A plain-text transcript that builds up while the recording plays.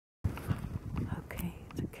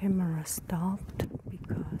camera stopped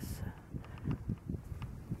because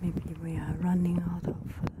maybe we are running out of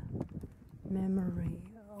memory,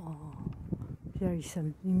 or there is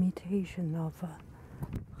some limitation of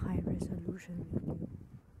high resolution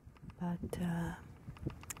video.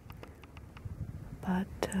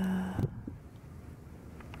 But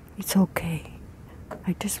it's okay.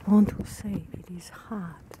 I just want to say it is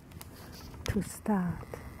hard to start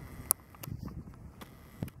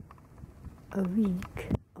a week,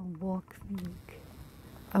 a work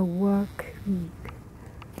week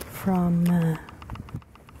from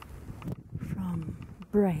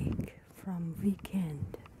break, from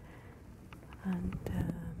weekend, and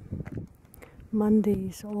Monday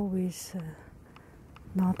is always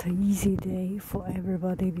not an easy day for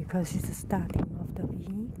everybody because it's the starting of the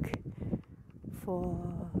week. For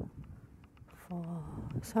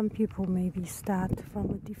some people maybe start from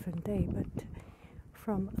a different day, but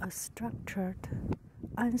from a structured,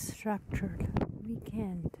 unstructured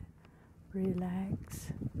weekend,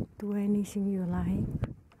 relax, do anything you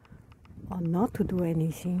like, or not to do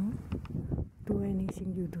anything, do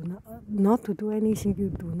anything you do not to do anything you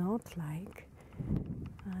do not like,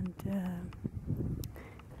 and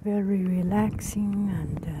very relaxing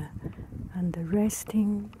and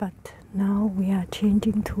resting. But now we are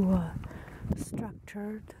changing to a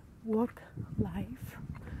structured work life.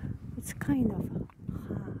 It's kind of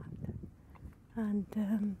hard,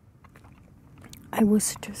 and I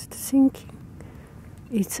was just thinking,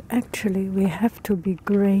 it's actually, we have to be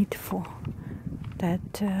grateful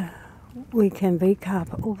that we can wake up,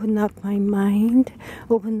 open up my mind,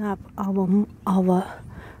 open up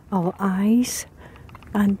our eyes,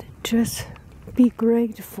 and just be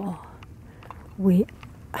grateful we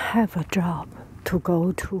have a job to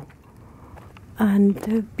go to,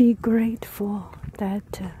 and be grateful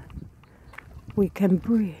that we can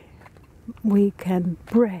breathe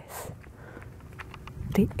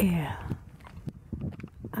the air,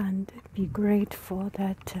 and be grateful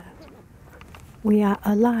that we are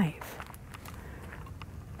alive.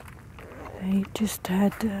 I just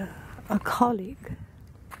had a colleague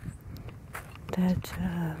that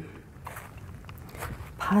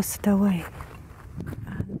passed away,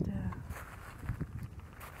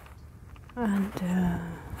 and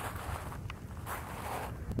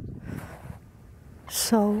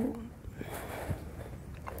so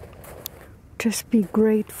just be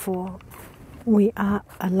grateful we are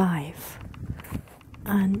alive,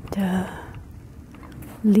 and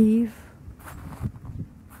live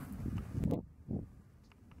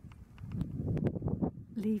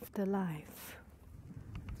the life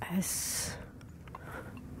as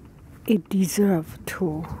it deserves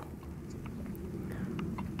to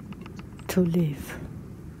live,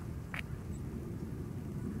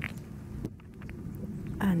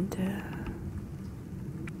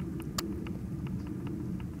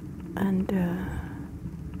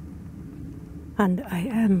 and I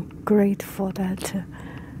am grateful that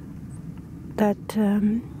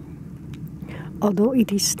although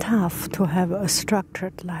it is tough to have a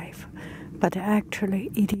structured life, but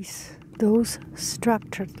actually it is those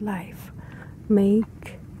structured life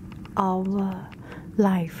make our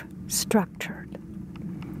life structured,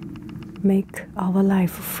 make our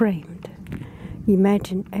life framed.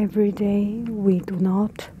 Imagine every day we do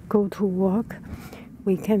not go to work,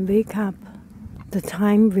 we can wake up the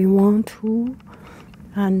time we want to,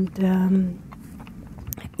 and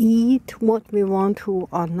eat what we want to,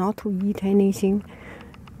 or not to eat anything,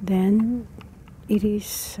 then it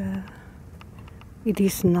is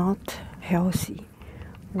not healthy.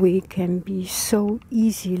 We can be so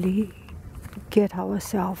easily get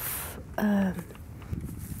ourselves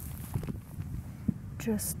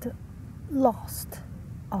just lost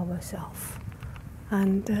ourselves,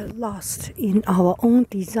 and lost in our own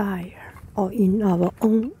desire or in our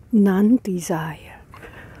own non-desire,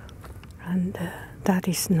 and that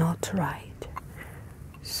is not right.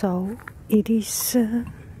 So it is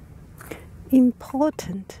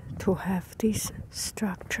important to have this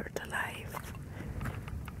structured life,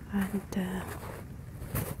 and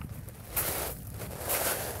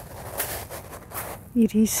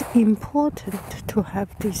it is important to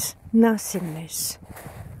have this nothingness,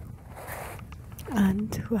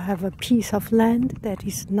 and to have a piece of land that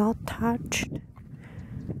is not touched,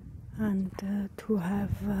 and to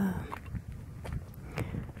have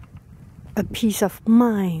a peace of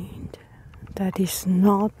mind that is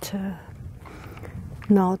not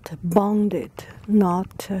bounded,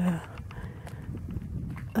 not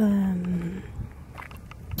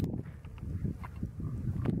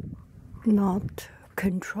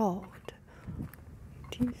controlled.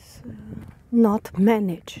 It is not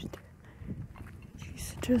managed. It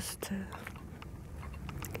is just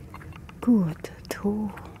good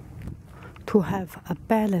to have a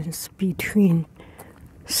balance between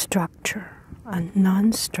structure and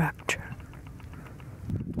non-structure.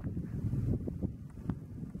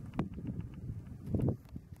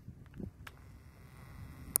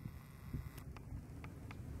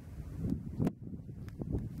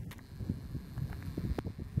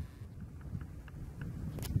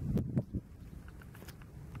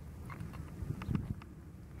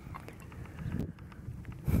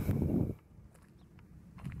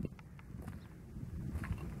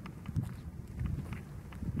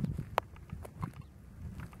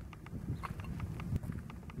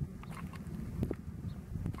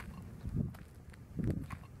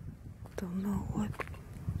 Don't know what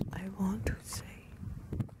I want to say.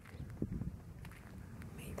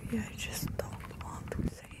 Maybe I just don't want to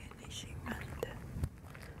say anything,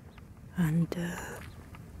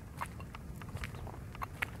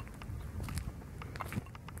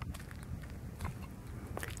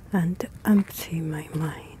 and empty my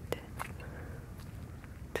mind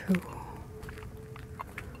to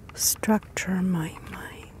structure my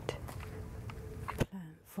mind,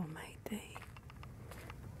 plan for my day,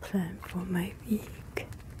 plan for my week.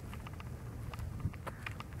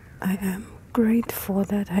 I am grateful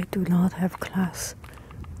that I do not have class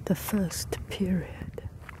the first period,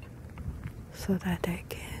 so that I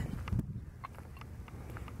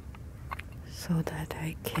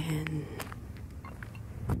can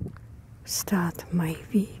start my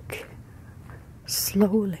week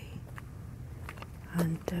slowly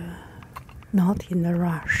and not in a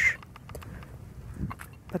rush.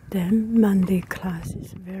 But then Monday class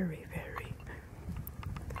is very, very,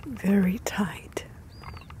 very tight.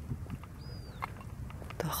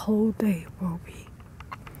 The whole day will be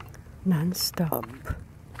non-stop.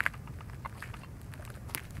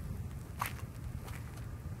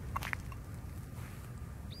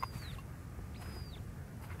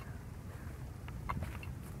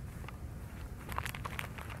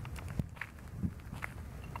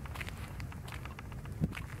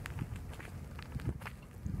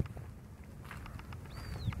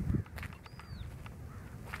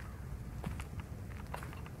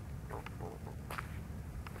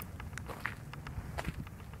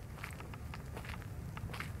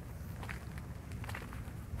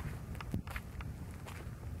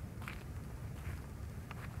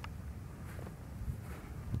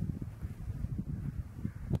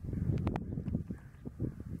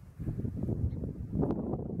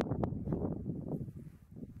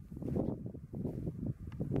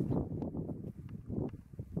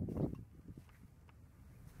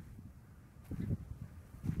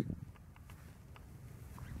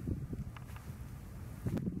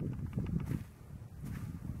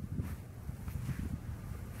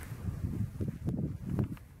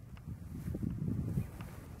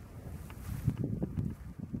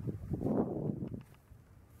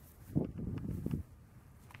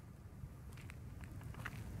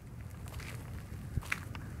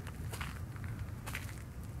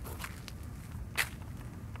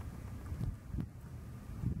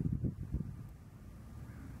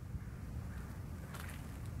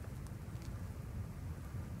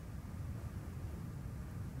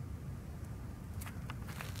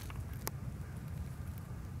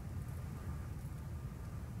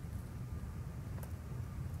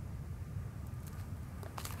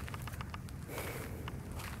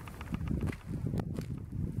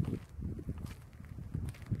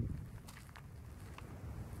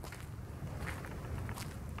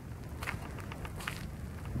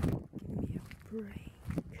 Break.